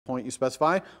point you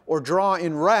specify, or draw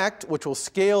in rect, which will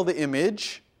scale the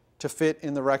image to fit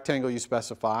in the rectangle you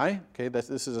specify. Okay, this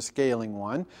is a scaling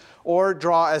one. Or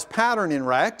draw as pattern in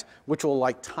rect, which will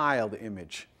like tile the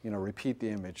image, repeat the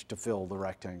image to fill the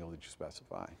rectangle that you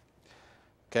specify.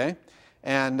 Okay,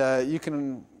 and you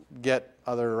can get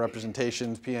other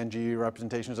representations, PNG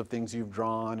representations of things you've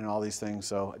drawn and all these things.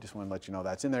 So I just want to let you know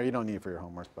that's in there. You don't need it for your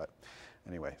homework, but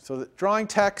anyway. So drawing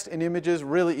text and images,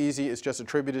 really easy. It's just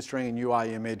attributed string and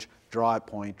UI image, draw at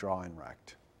point, draw in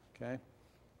rect. Okay.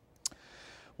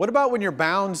 What about when your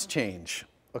bounds change?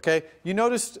 Okay, you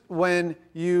noticed when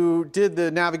you did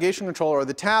the navigation controller or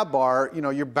the tab bar,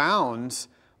 your bounds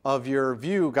of your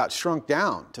view got shrunk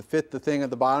down to fit the thing at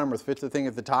the bottom or fit the thing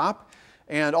at the top.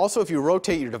 And also if you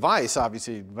rotate your device,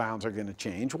 obviously the bounds are going to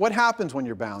change. What happens when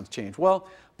your bounds change? Well,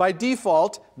 by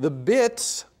default, the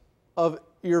bits of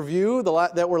your view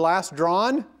that were last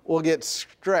drawn will get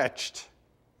stretched,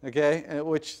 okay,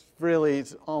 which really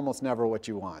is almost never what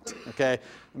you want, okay?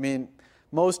 I mean,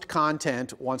 most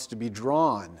content wants to be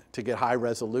drawn to get high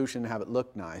resolution, have it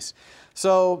look nice.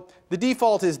 So the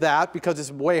default is that because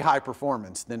it's way high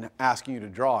performance than asking you to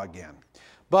draw again.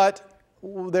 But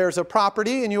there's a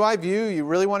property in UI view you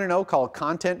really want to know called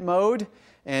content mode,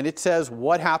 and it says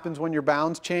what happens when your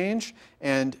bounds change.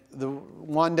 And the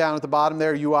one down at the bottom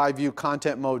there, UI view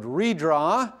content mode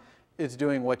redraw, is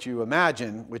doing what you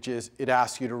imagine, which is it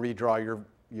asks you to redraw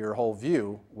your whole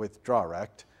view with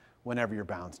drawRect whenever your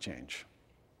bounds change.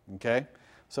 Okay?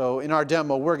 So in our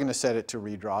demo, we're going to set it to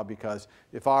redraw because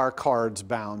if our card's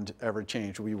bound ever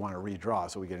change, we want to redraw.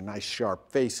 So we get a nice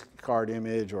sharp face card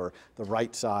image or the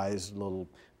right size little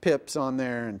pips on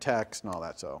there and text and all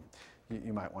that. So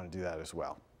you might want to do that as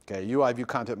well. Okay, UI view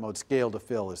content mode scale to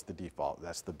fill is the default.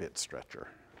 That's the bit stretcher.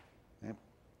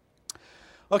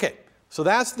 Okay, so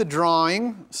that's the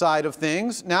drawing side of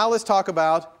things. Now let's talk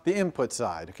about the input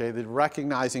side, okay, the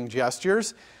recognizing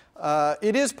gestures.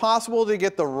 It is possible to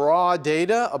get the raw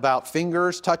data about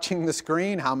fingers touching the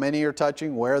screen, how many are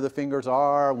touching, where the fingers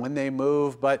are, when they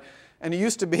move. And it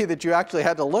used to be that you actually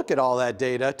had to look at all that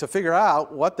data to figure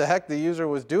out what the heck the user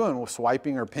was doing,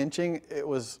 swiping or pinching. It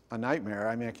was a nightmare.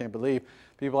 I mean, I can't believe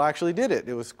people actually did it.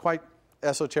 It was quite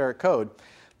esoteric code.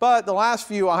 But the last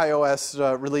few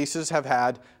iOS releases have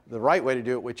had the right way to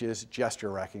do it, which is gesture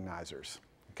recognizers.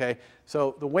 Okay?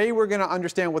 So the way we're going to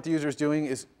understand what the user is doing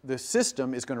is the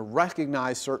system is going to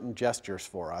recognize certain gestures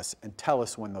for us and tell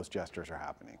us when those gestures are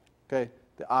happening. Okay?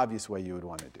 The obvious way you would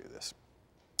want to do this.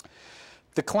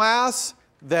 The class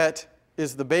that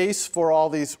is the base for all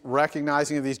these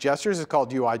recognizing of these gestures is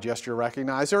called UI gesture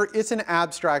recognizer. It's an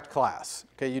abstract class.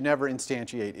 Okay? You never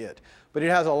instantiate it. But it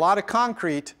has a lot of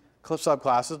concrete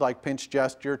subclasses like pinch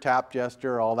gesture, tap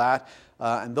gesture, all that.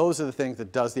 And those are the things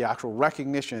that does the actual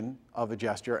recognition of a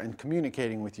gesture and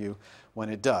communicating with you when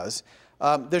it does.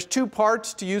 There's two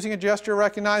parts to using a gesture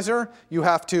recognizer. You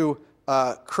have to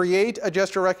create a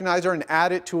gesture recognizer and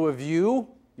add it to a view.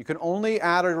 You can only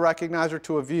add a recognizer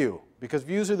to a view because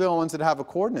views are the ones that have a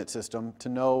coordinate system to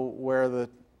know where the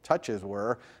touches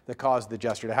were that caused the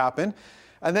gesture to happen.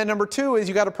 And then number two is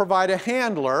you got to provide a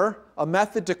handler, a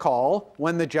method to call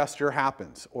when the gesture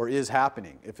happens or is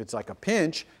happening. If it's like a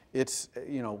pinch, it's,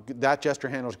 that gesture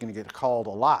handler is going to get called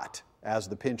a lot as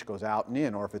the pinch goes out and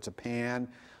in, or if it's a pan,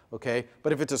 okay?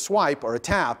 But if it's a swipe or a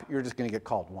tap, you're just going to get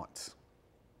called once.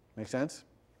 Make sense?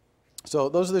 So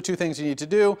those are the two things you need to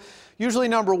do. Usually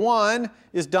number one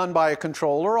is done by a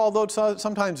controller, although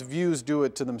sometimes views do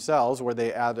it to themselves where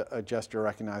they add a gesture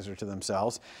recognizer to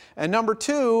themselves. And number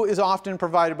two is often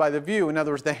provided by the view. In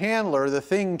other words, the handler, the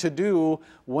thing to do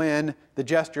when the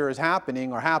gesture is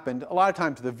happening or happened, a lot of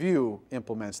times the view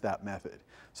implements that method.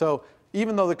 So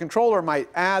even though the controller might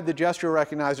add the gesture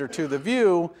recognizer to the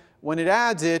view, when it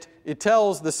adds it, it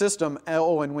tells the system,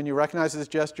 oh, and when you recognize this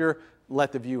gesture,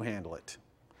 let the view handle it.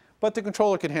 But the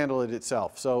controller can handle it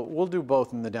itself. So we'll do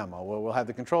both in the demo. We'll have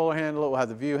the controller handle it, we'll have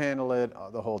the view handle it,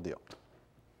 the whole deal.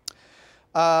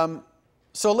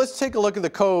 So let's take a look at the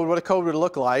code, what a code would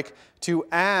look like to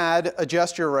add a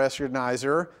gesture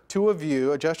recognizer to a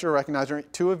view, a gesture recognizer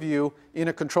to a view in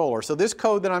a controller. So this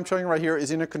code that I'm showing right here is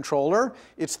in a controller.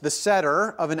 It's the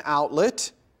setter of an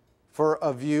outlet for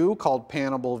a view called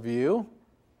panable view.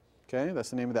 Okay,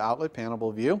 that's the name of the outlet,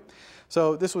 panable view.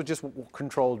 So this was just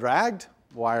control dragged,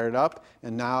 wired up,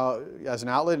 and now as an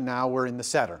outlet, and now we're in the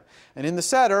setter. And in the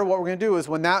setter, what we're going to do is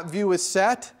when that view is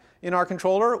set in our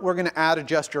controller, we're going to add a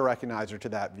gesture recognizer to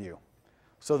that view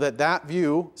so that that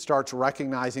view starts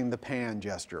recognizing the pan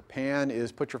gesture. Pan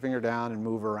is put your finger down and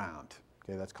move around.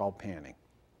 Okay, that's called panning.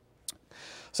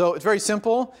 So it's very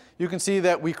simple. You can see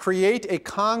that we create a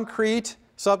concrete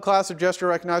subclass of gesture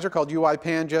recognizer called UI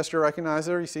pan gesture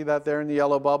recognizer. You see that there in the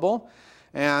yellow bubble.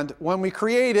 And when we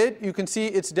create it, you can see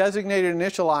its designated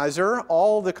initializer.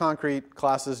 All the concrete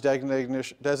classes designated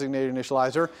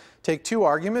initializer take two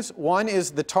arguments. One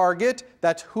is the target.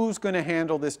 That's who's going to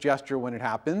handle this gesture when it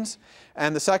happens.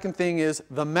 And the second thing is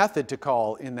the method to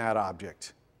call in that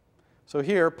object. So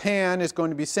here, pan is going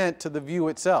to be sent to the view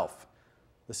itself,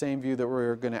 the same view that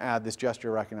we're going to add this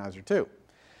gesture recognizer to.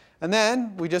 And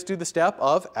then we just do the step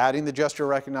of adding the gesture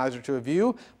recognizer to a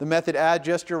view. The method add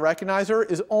gesture recognizer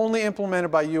is only implemented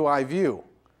by UI view.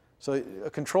 So a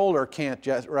controller can't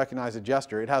recognize a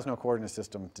gesture. It has no coordinate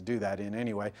system to do that in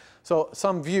anyway. So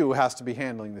some view has to be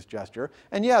handling this gesture.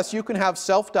 And yes, you can have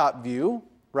self.view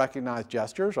recognize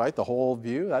gestures, right? The whole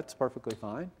view, that's perfectly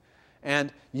fine.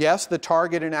 And yes, the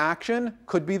target in action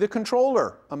could be the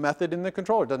controller, a method in the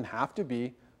controller. It doesn't have to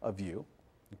be a view,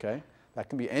 okay? That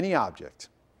can be any object.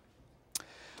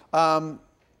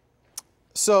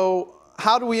 So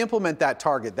how do we implement that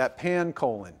target, that pan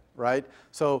colon, right?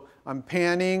 So I'm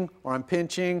panning or I'm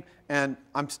pinching and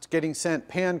I'm getting sent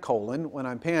pan colon when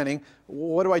I'm panning.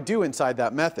 What do I do inside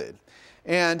that method?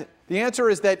 And the answer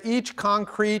is that each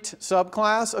concrete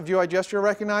subclass of UI gesture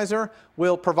recognizer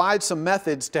will provide some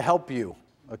methods to help you,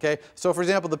 okay? So for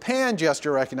example, the pan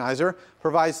gesture recognizer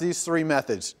provides these three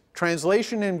methods.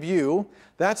 Translation in view,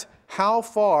 that's how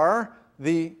far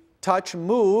the touch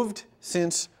moved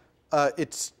since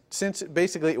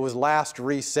basically it was last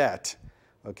reset,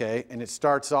 okay? And it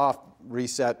starts off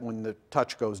reset when the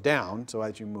touch goes down. So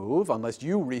as you move, unless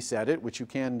you reset it, which you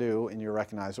can do in your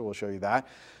recognizer, we'll show you that,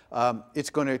 it's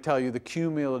going to tell you the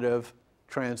cumulative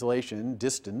translation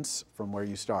distance from where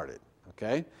you started,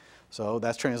 okay? So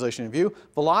that's translation in view.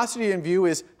 Velocity in view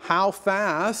is how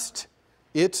fast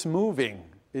it's moving.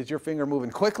 Is your finger moving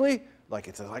quickly? Like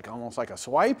it's like almost like a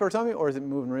swipe or something, or is it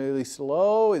moving really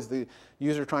slow? Is the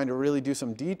user trying to really do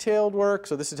some detailed work?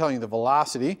 So this is telling you the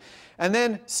velocity. And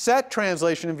then set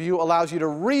translation in view allows you to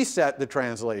reset the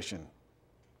translation.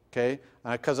 Okay?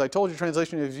 Because I told you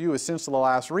translation in view is since the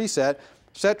last reset,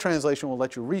 set translation will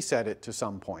let you reset it to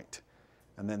some point.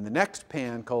 And then the next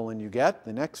pan colon you get,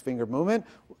 the next finger movement,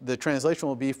 the translation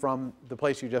will be from the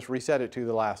place you just reset it to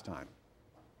the last time.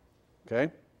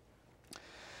 Okay?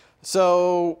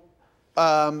 So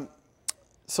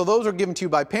those are given to you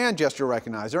by pan gesture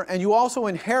recognizer, and you also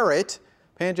inherit,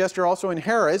 pan gesture also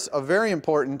inherits a very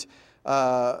important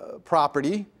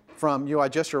property from UI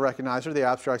gesture recognizer, the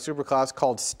abstract superclass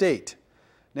called state.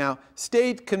 Now,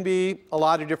 state can be a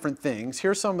lot of different things.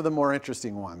 Here's some of the more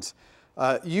interesting ones.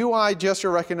 UI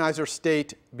gesture recognizer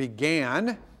state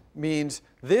began means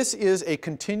this is a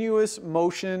continuous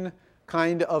motion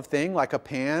kind of thing, like a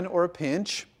pan or a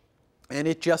pinch, and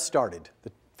it just started.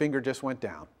 The finger just went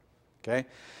down, okay?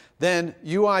 Then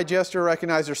UI gesture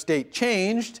recognizer state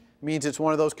changed means it's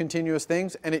one of those continuous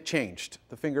things, and it changed.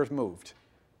 The finger's moved,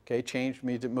 okay? Changed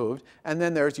means it moved. And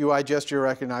then there's UI gesture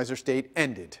recognizer state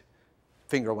ended.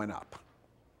 Finger went up,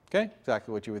 okay?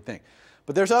 Exactly what you would think.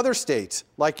 But there's other states,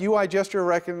 like UI gesture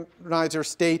recognizer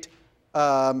state,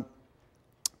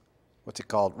 what's it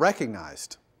called?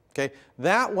 Recognized, okay?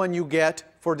 That one you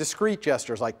get for discrete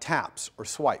gestures like taps or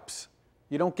swipes.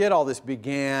 You don't get all this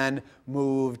began,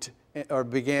 moved, or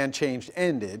began, changed,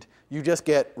 ended. You just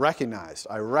get recognized.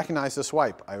 I recognize the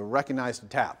swipe. I recognize the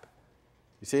tap.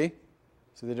 You see?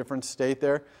 See the different state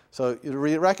there? So you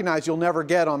recognize you'll never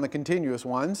get on the continuous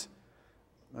ones.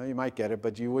 Well, you might get it,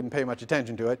 but you wouldn't pay much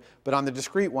attention to it. But on the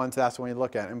discrete ones, that's when you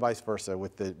look at it, and vice versa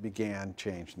with the began,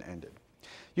 changed, and ended.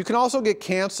 You can also get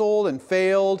canceled and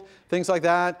failed, things like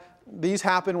that. These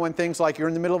happen when things like you're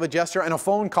in the middle of a gesture and a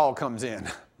phone call comes in.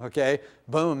 Okay,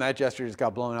 boom, that gesture just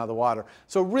got blown out of the water.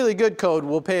 So really good code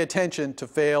will pay attention to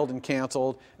failed and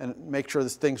canceled and make sure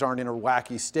these things aren't in a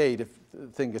wacky state if the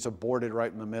thing gets aborted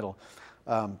right in the middle.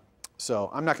 So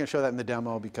I'm not going to show that in the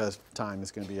demo because time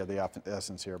is going to be of the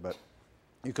essence here, but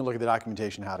you can look at the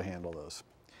documentation how to handle those.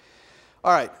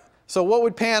 All right, so what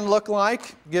would pan look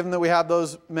like given that we have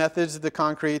those methods the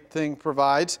concrete thing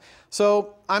provides?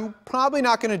 So I'm probably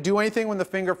not going to do anything when the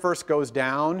finger first goes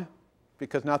down,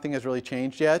 because nothing has really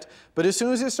changed yet. But as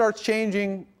soon as it starts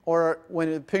changing, or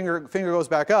when the finger goes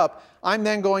back up, I'm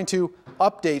then going to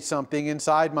update something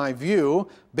inside my view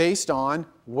based on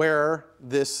where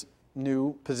this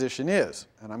new position is.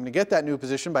 And I'm going to get that new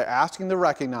position by asking the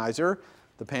recognizer,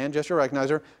 the pan gesture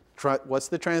recognizer, what's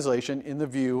the translation in the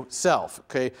view self.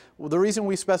 Okay? Well, the reason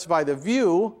we specify the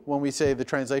view when we say the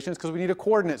translation is because we need a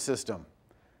coordinate system.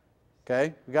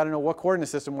 Okay? We've got to know what coordinate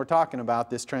system we're talking about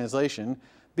this translation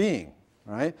being.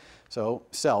 Right? So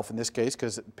self in this case,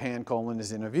 because pan colon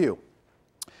is in a view.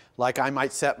 Like I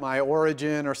might set my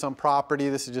origin or some property.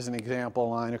 This is just an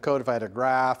example line of code. If I had a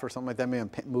graph or something like that, maybe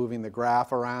I'm moving the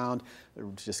graph around,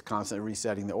 just constantly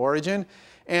resetting the origin.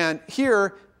 And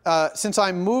here, since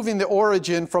I'm moving the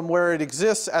origin from where it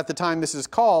exists at the time this is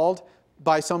called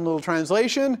by some little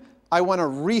translation, I want to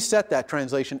reset that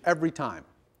translation every time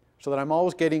so that I'm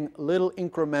always getting little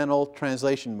incremental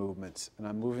translation movements, and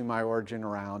I'm moving my origin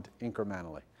around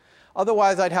incrementally.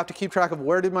 Otherwise, I'd have to keep track of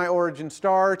where did my origin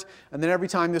start, and then every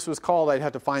time this was called, I'd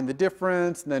have to find the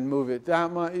difference and then move it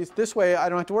that much. This way, I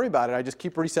don't have to worry about it. I just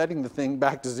keep resetting the thing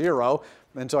back to 0,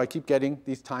 and so I keep getting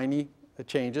these tiny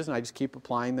changes, and I just keep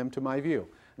applying them to my view.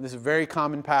 And this is a very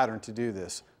common pattern to do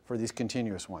this for these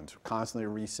continuous ones, constantly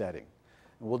resetting.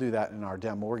 And we'll do that in our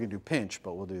demo. We're going to do pinch,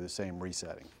 but we'll do the same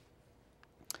resetting.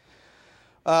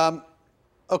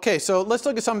 OK, so let's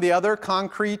look at some of the other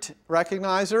concrete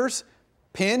recognizers.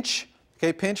 Pinch,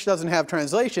 okay, pinch doesn't have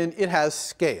translation, it has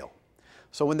scale.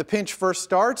 So when the pinch first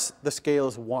starts, the scale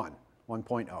is 1,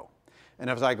 1.0. And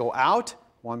as I go out,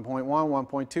 1.1,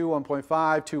 1.2, 1.5,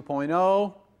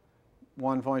 2.0,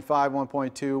 1.5, 1.2,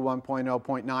 1.0,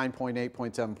 0.9, 0.8,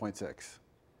 0.7, 0.6.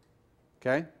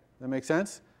 Okay, that makes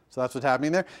sense? So that's what's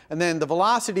happening there. And then the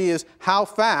velocity is how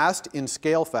fast in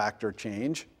scale factor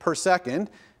change per second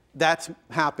that's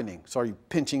happening. So are you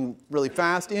pinching really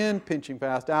fast in, pinching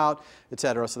fast out, et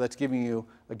cetera. So that's giving you,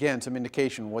 again, some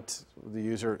indication what's the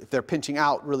user, if they're pinching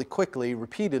out really quickly,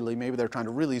 repeatedly, maybe they're trying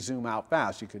to really zoom out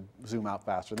fast. You could zoom out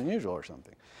faster than usual or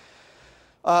something.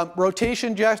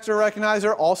 Rotation gesture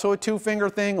recognizer, also a 2-finger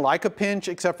thing, like a pinch,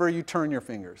 except for you turn your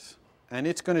fingers. And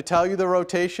it's going to tell you the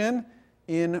rotation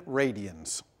in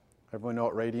radians. Everyone know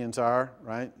what radians are,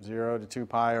 right? 0 to 2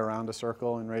 pi around a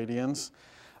circle in radians.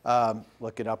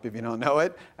 Look it up if you don't know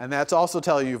it. And that's also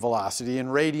telling you velocity in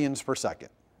radians per second,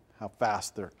 how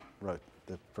fast the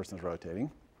person's rotating.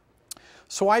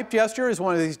 Swipe gesture is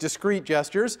one of these discrete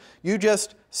gestures. You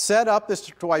just set up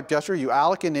this swipe gesture, you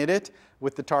allocate it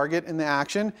with the target and the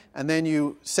action, and then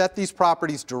you set these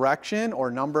properties direction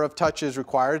or number of touches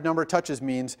required. Number of touches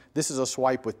means this is a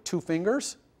swipe with 2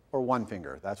 fingers or 1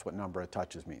 finger. That's what number of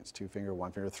touches means. 2 finger,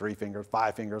 1 finger, 3 fingers,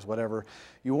 5 fingers, whatever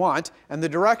you want. And the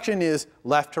direction is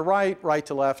left to right, right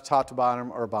to left, top to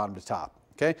bottom, or bottom to top.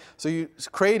 Okay? So you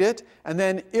create it, and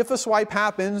then if a swipe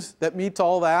happens that meets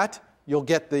all that, you'll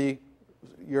get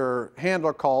your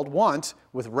handler called once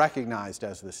with recognized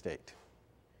as the state. Does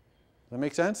that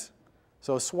make sense?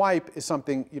 So a swipe is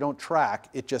something you don't track.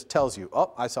 It just tells you,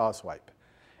 oh, I saw a swipe.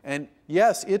 And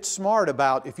yes, it's smart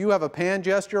about if you have a pan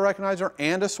gesture recognizer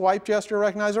and a swipe gesture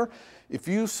recognizer, if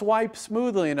you swipe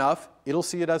smoothly enough, it'll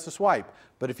see it as a swipe.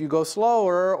 But if you go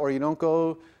slower or you don't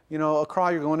go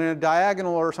across, you're going in a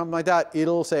diagonal or something like that,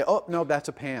 it'll say, oh, no, that's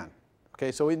a pan.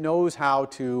 Okay, so it knows how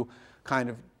to kind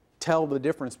of tell the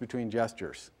difference between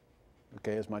gestures,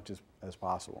 okay, as much as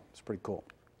possible. It's pretty cool.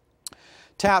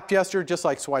 Tap gesture, just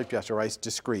like swipe gesture, right? It's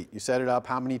discrete. You set it up,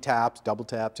 how many taps, double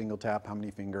tap, single tap, how many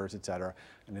fingers, et cetera,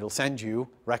 and it'll send you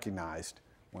recognized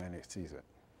when it sees it.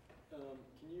 Can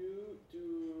you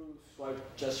do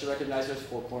swipe gesture recognizers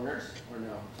 4 corners, or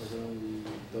no? Or is it only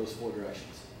those 4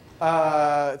 directions?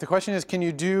 The question is, can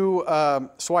you do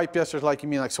swipe gestures like you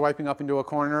mean like swiping up into a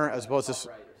corner as opposed to... Right or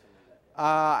something like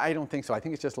that. I don't think so. I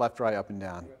think it's just left, right, up, and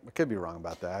down. I could be wrong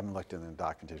about that. I haven't looked in the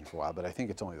documentation for a while, but I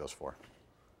think it's only those 4.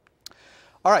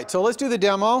 All right, so let's do the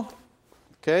demo.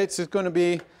 Okay, it's just going to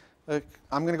be,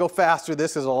 I'm going to go fast through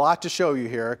this. There's a lot to show you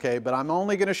here, okay, but I'm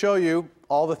only going to show you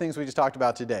all the things we just talked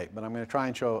about today, but I'm going to try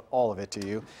and show all of it to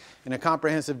you in a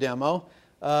comprehensive demo.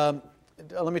 Let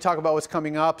me talk about what's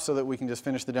coming up so that we can just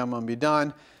finish the demo and be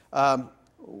done.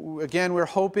 Again, we're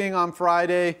hoping on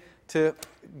Friday to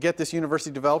get this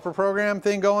University Developer Program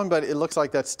thing going, but it looks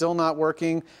like that's still not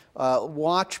working.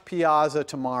 Watch Piazza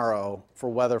tomorrow for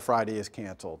whether Friday is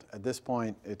canceled. At this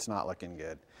point, it's not looking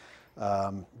good.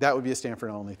 That would be a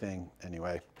Stanford-only thing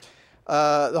anyway.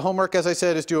 The homework, as I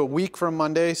said, is due a week from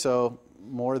Monday, so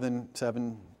more than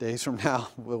 7 days from now,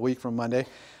 a week from Monday.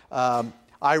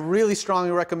 I really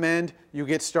strongly recommend you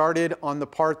get started on the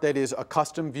part that is a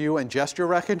custom view and gesture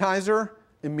recognizer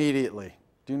immediately.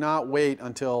 Do not wait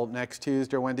until next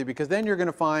Tuesday or Wednesday, because then you're going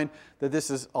to find that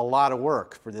this is a lot of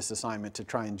work for this assignment to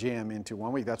try and jam into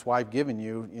 1 week. That's why I've given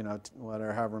you,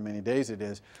 whatever, however many days it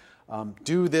is.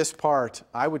 Do this part.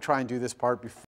 I would try and do this part before.